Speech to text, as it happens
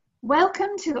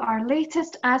Welcome to our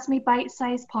latest ASME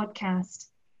Bite-Size podcast.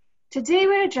 Today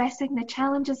we're addressing the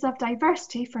challenges of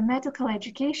diversity for medical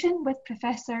education with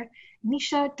Professor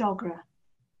Nisha Dogra.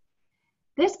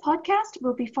 This podcast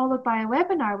will be followed by a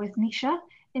webinar with Nisha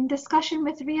in discussion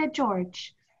with Ria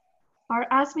George, our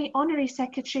ASME Honorary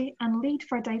Secretary and Lead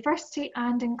for Diversity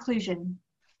and Inclusion.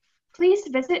 Please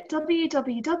visit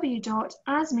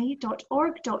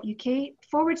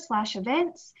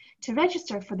www.asme.org.uk/events to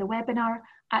register for the webinar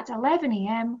at 11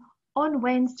 a.m. on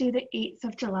Wednesday the 8th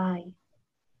of July.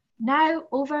 Now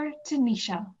over to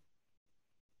Nisha.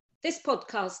 This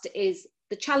podcast is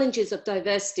The Challenges of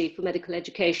Diversity for Medical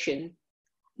Education.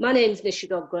 My name is Nisha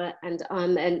Dogra and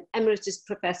I'm an Emeritus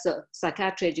Professor of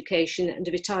Psychiatry Education and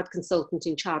a retired consultant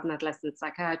in child and adolescent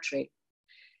psychiatry.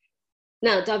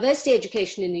 Now, diversity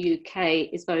education in the UK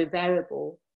is very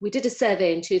variable. We did a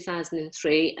survey in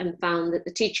 2003 and found that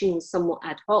the teaching was somewhat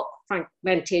ad hoc,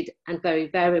 fragmented, and very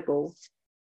variable.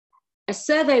 A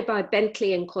survey by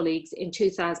Bentley and colleagues in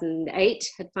 2008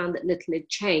 had found that little had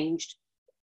changed.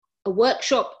 A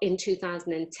workshop in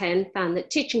 2010 found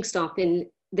that teaching staff in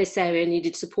this area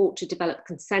needed support to develop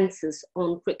consensus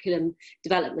on curriculum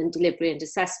development, delivery, and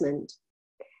assessment.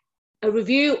 A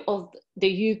review of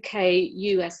the UK,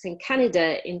 US, and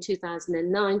Canada in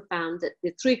 2009 found that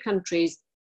the three countries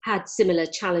had similar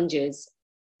challenges.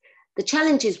 The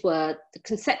challenges were the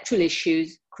conceptual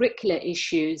issues, curricular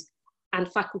issues,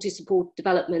 and faculty support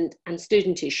development and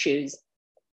student issues.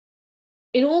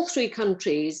 In all three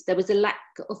countries, there was a lack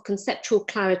of conceptual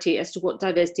clarity as to what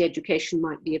diversity education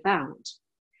might be about.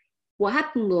 What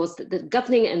happened was that the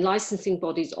governing and licensing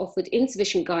bodies offered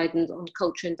insufficient guidance on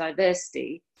culture and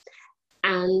diversity,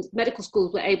 and medical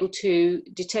schools were able to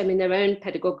determine their own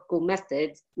pedagogical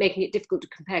methods, making it difficult to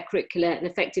compare curricula and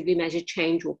effectively measure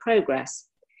change or progress.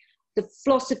 The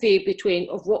philosophy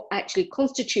of what actually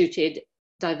constituted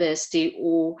diversity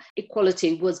or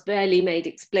equality was barely made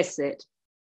explicit.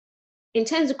 In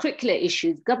terms of curricular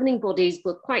issues, governing bodies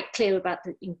were quite clear about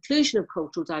the inclusion of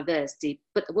cultural diversity,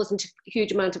 but there wasn't a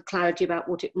huge amount of clarity about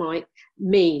what it might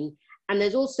mean. And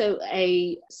there's also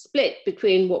a split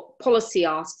between what policy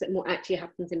asks and what actually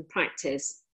happens in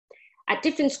practice. At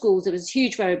different schools, there was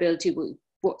huge variability with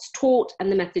what's taught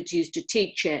and the methods used to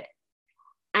teach it.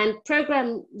 And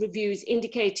programme reviews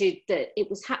indicated that it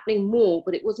was happening more,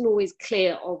 but it wasn't always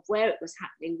clear of where it was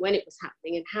happening, when it was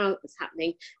happening, and how it was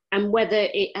happening, and whether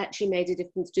it actually made a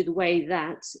difference to the way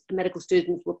that medical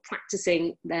students were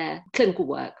practicing their clinical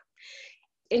work.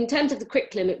 In terms of the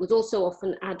curriculum, it was also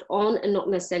often add-on and not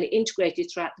necessarily integrated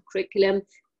throughout the curriculum,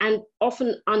 and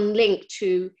often unlinked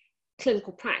to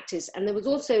clinical practice. And there was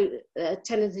also a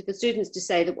tendency for students to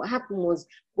say that what happened was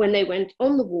when they went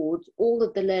on the wards, all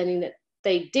of the learning that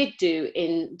they did do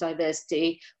in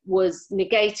diversity was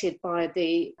negated by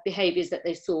the behaviours that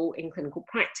they saw in clinical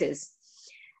practice.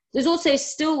 There's also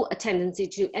still a tendency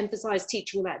to emphasise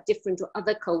teaching about different or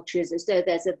other cultures as though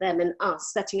there's a them and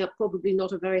us, setting up probably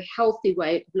not a very healthy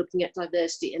way of looking at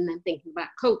diversity and then thinking about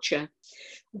culture.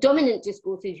 Dominant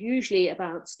discourse is usually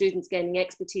about students gaining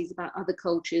expertise about other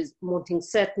cultures, wanting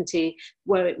certainty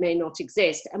where it may not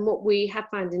exist. And what we have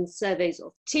found in surveys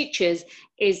of teachers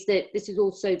is that this is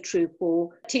also true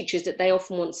for teachers, that they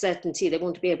often want certainty. They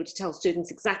want to be able to tell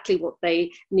students exactly what they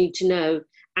need to know.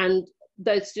 And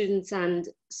both students and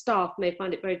staff may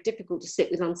find it very difficult to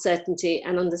sit with uncertainty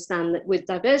and understand that with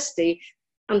diversity,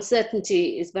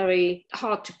 uncertainty is very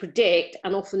hard to predict,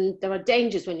 and often there are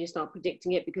dangers when you start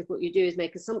predicting it, because what you do is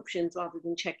make assumptions rather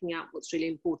than checking out what's really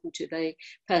important to the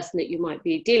person that you might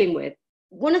be dealing with.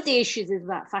 One of the issues is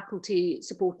about faculty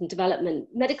support and development.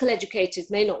 Medical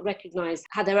educators may not recognise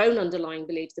how their own underlying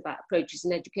beliefs about approaches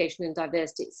in education and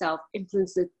diversity itself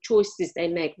influence the choices they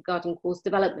make regarding course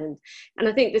development. And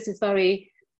I think this is very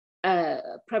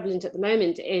prevalent at the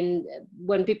moment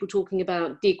when people are talking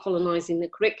about decolonising the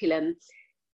curriculum.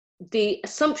 The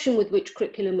assumption with which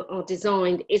curriculum are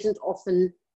designed isn't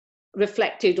often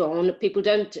reflected on. People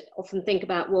don't often think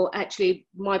about, well, actually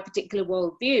my particular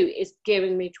worldview is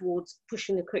gearing me towards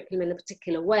pushing the curriculum in a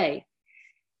particular way.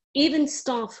 Even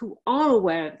staff who are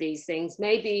aware of these things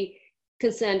may be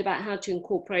concerned about how to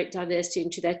incorporate diversity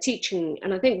into their teaching.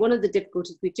 And I think one of the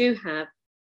difficulties we do have,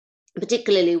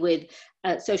 particularly with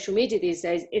social media these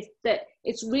days, is that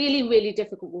it's really, really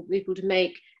difficult for people to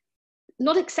make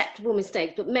not acceptable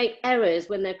mistakes, but make errors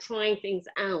when they're trying things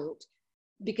out,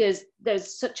 because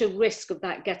there's such a risk of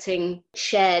that getting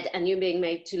shared and you being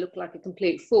made to look like a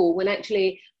complete fool, when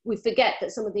actually we forget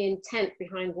that some of the intent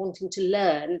behind wanting to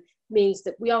learn means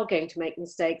that we are going to make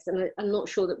mistakes, and I'm not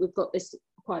sure that we've got this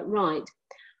quite right.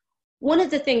 One of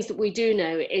the things that we do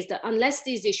know is that unless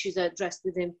these issues are addressed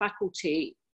within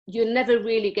faculty, you're never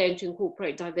really going to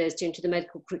incorporate diversity into the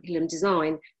medical curriculum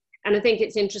design. And I think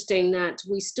it's interesting that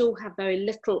we still have very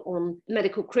little on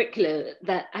medical curricula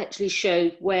that actually show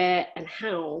where and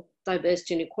how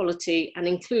diversity and equality and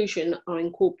inclusion are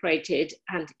incorporated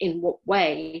and in what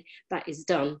way that is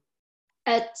done.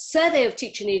 A survey of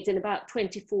teacher needs in about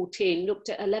 2014 looked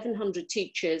at 1,100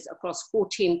 teachers across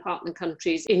 14 partner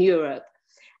countries in Europe,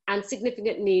 and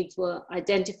significant needs were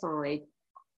identified.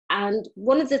 And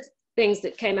one of the things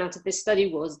that came out of this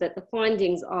study was that the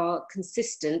findings are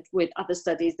consistent with other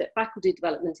studies that faculty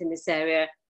development in this area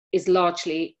is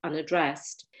largely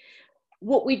unaddressed.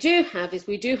 What we do have is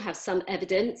we do have some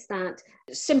evidence that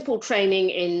simple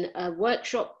training in a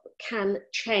workshop can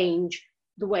change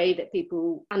the way that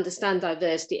people understand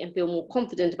diversity and feel more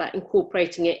confident about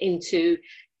incorporating it into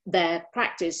their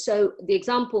practice. So the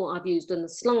example I've used on the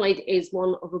slide is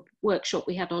one of a workshop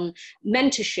we had on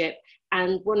mentorship.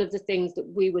 And one of the things that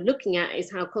we were looking at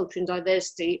is how culture and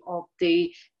diversity of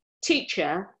the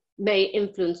teacher may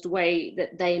influence the way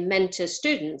that they mentor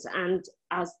students. And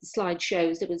as the slide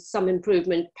shows, there was some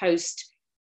improvement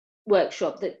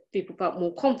post-workshop that people felt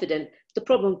more confident. The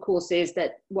problem, of course, is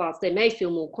that whilst they may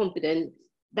feel more confident,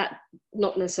 that's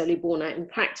not necessarily borne out in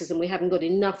practice, and we haven't got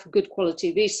enough good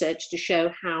quality research to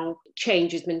show how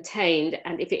change is maintained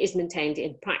and if it is maintained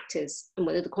in practice and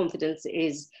whether the confidence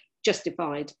is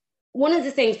justified. One of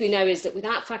the things we know is that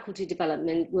without faculty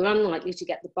development, we're unlikely to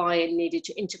get the buy-in needed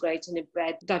to integrate and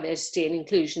embed diversity and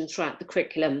inclusion throughout the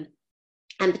curriculum,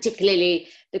 and particularly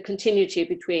the continuity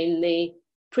between the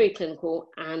preclinical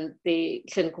and the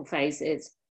clinical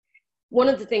phases. One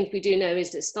of the things we do know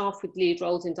is that staff with lead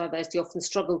roles in diversity often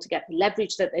struggle to get the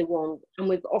leverage that they want, and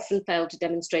we've often failed to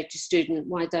demonstrate to students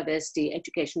why diversity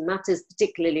education matters,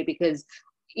 particularly because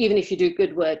even if you do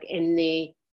good work in the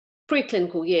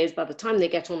preclinical years, by the time they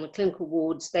get on the clinical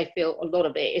wards, they feel a lot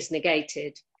of it is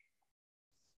negated.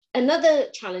 Another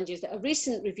challenge is that a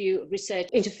recent review of research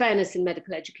into fairness in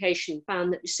medical education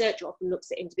found that research often looks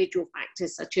at individual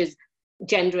factors such as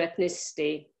gender,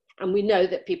 ethnicity, and we know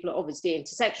that people are obviously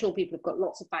intersectional, people have got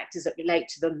lots of factors that relate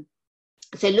to them.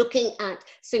 So looking at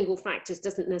single factors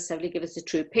doesn't necessarily give us a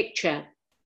true picture.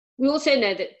 We also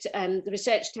know that the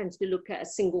research tends to look at a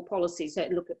single policy, so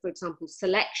it look at, for example,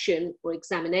 selection or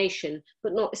examination,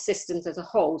 but not systems as a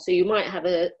whole. So you might have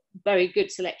a very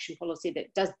good selection policy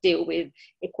that does deal with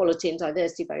equality and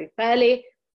diversity very fairly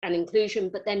and inclusion,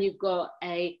 but then you've got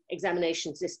an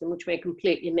examination system which may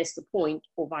completely miss the point,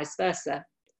 or vice versa.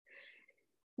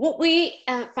 What we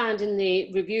found in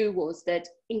the review was that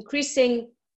increasing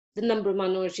the number of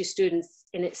minority students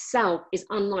in itself is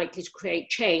unlikely to create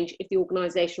change if the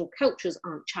organisational cultures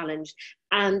aren't challenged.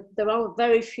 And there are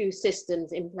very few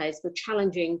systems in place for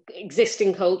challenging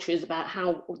existing cultures about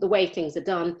how the way things are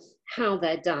done, how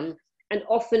they're done. And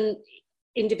often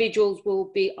individuals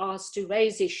will be asked to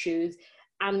raise issues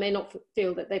and may not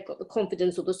feel that they've got the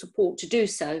confidence or the support to do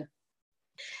so.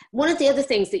 One of the other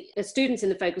things that students in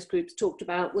the focus groups talked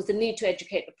about was the need to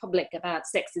educate the public about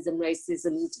sexism,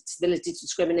 racism, disability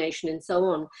discrimination, and so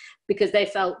on, because they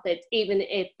felt that even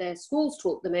if their schools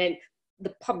taught them in,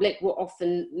 the public were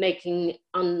often making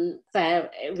unfair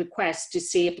requests to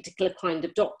see a particular kind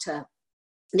of doctor.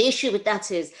 The issue with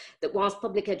that is that whilst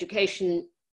public education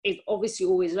is obviously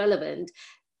always relevant,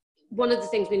 one of the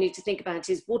things we need to think about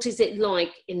is what is it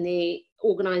like in the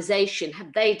organisation?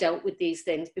 Have they dealt with these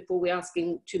things before we're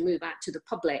asking to move out to the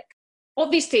public?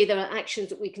 Obviously, there are actions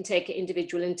that we can take at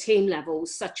individual and team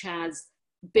levels, such as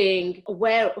being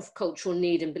aware of cultural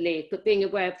need and belief, but being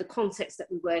aware of the context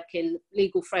that we work in,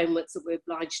 legal frameworks that we're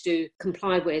obliged to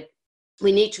comply with.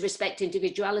 We need to respect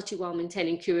individuality while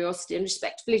maintaining curiosity and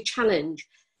respectfully challenge.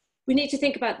 We need to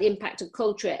think about the impact of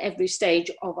culture at every stage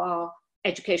of our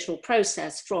educational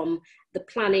process, from the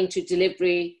planning to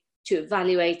delivery to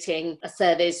evaluating a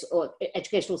service or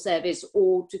educational service,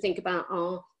 or to think about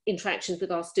our interactions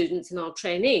with our students and our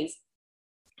trainees.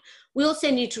 We also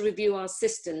need to review our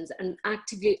systems and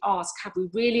actively ask, have we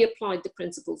really applied the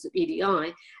principles of EDI?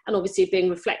 And obviously being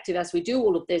reflective as we do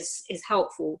all of this is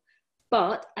helpful.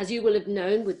 But as you will have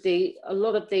known with a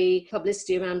lot of the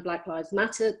publicity around Black Lives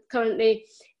Matter currently,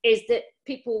 is that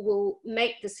people will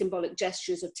make the symbolic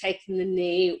gestures of taking the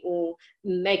knee or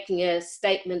making a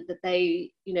statement that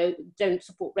they, don't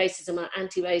support racism or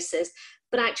anti-racist.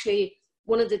 But actually,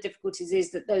 one of the difficulties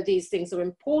is that though these things are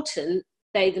important,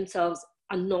 they themselves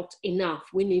are not enough.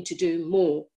 We need to do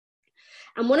more.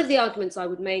 And one of the arguments I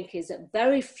would make is that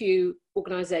very few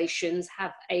organisations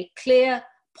have a clear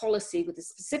policy with a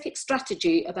specific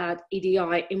strategy about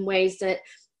EDI in ways that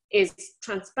is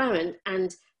transparent,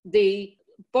 and the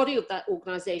body of that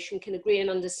organisation can agree and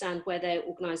understand where their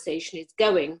organisation is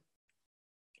going.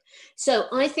 So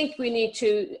I think we need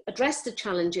to address the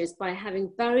challenges by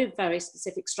having very, very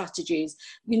specific strategies.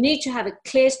 You need to have a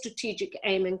clear strategic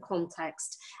aim and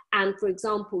context. And for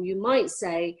example, you might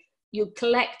say you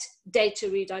collect data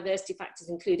re diversity factors,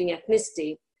 including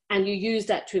ethnicity, and you use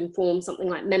that to inform something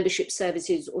like membership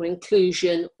services or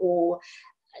inclusion or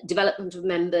development of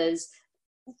members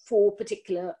for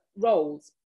particular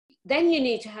roles. Then you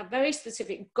need to have very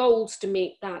specific goals to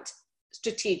meet that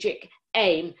strategic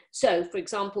aim. So, for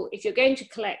example, if you're going to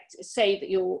collect, say that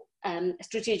your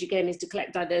strategic aim is to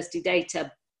collect diversity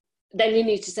data, then you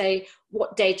need to say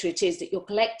what data it is that you're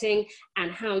collecting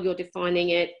and how you're defining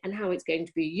it and how it's going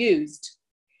to be used.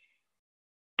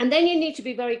 And then you need to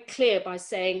be very clear by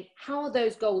saying, how are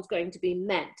those goals going to be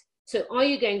met? So are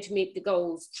you going to meet the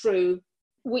goals through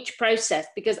which process?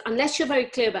 Because unless you're very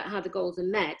clear about how the goals are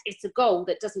met, it's a goal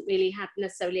that doesn't really have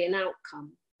necessarily an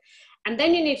outcome. And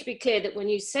then you need to be clear that when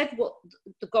you said what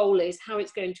the goal is, how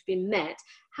it's going to be met,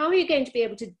 how are you going to be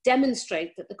able to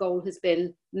demonstrate that the goal has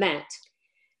been met?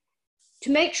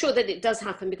 To make sure that it does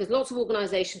happen, because lots of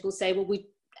organisations will say, well, we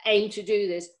aim to do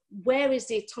this. Where is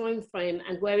the time frame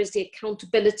and where is the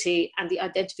accountability and the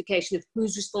identification of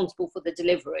who's responsible for the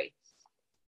delivery?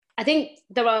 I think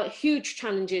there are huge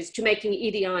challenges to making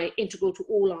EDI integral to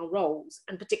all our roles,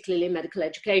 and particularly in medical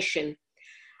education.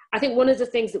 I think one of the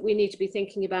things that we need to be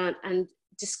thinking about and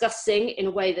discussing in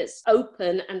a way that's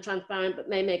open and transparent, but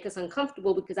may make us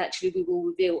uncomfortable because actually we will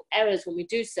reveal errors when we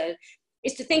do so,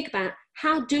 is to think about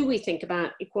how do we think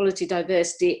about equality,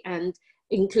 diversity and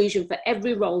inclusion for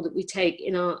every role that we take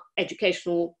in our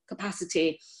educational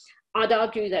capacity. I'd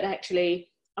argue that actually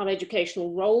our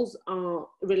educational roles are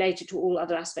related to all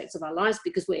other aspects of our lives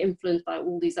because we're influenced by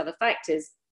all these other factors.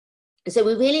 And so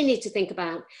we really need to think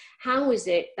about how is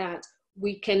it that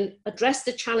we can address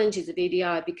the challenges of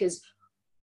EDI, because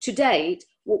to date,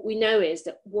 what we know is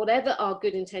that whatever our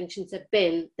good intentions have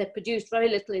been, they've produced very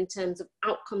little in terms of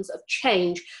outcomes of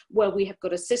change where we have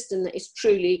got a system that is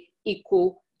truly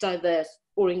equal, diverse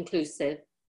or inclusive.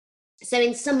 So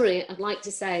in summary, I'd like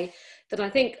to say that I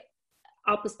think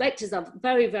our perspectives are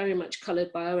very, very much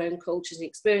coloured by our own cultures and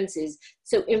experiences,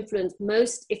 so influence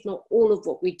most, if not all, of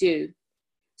what we do.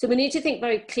 So we need to think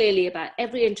very clearly about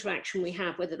every interaction we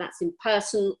have, whether that's in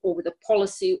person or with a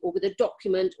policy or with a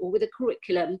document or with a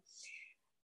curriculum,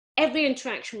 every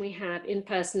interaction we have in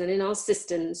person and in our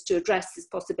systems to address this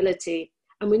possibility.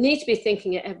 And we need to be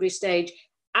thinking at every stage,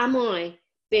 am I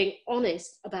being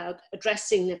honest about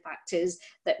addressing the factors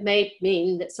that may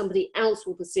mean that somebody else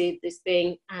will perceive this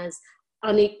being as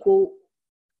unequal,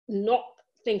 not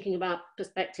thinking about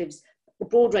perspectives, a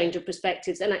broad range of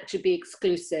perspectives, and actually be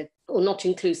exclusive or not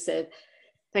inclusive.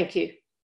 Thank you.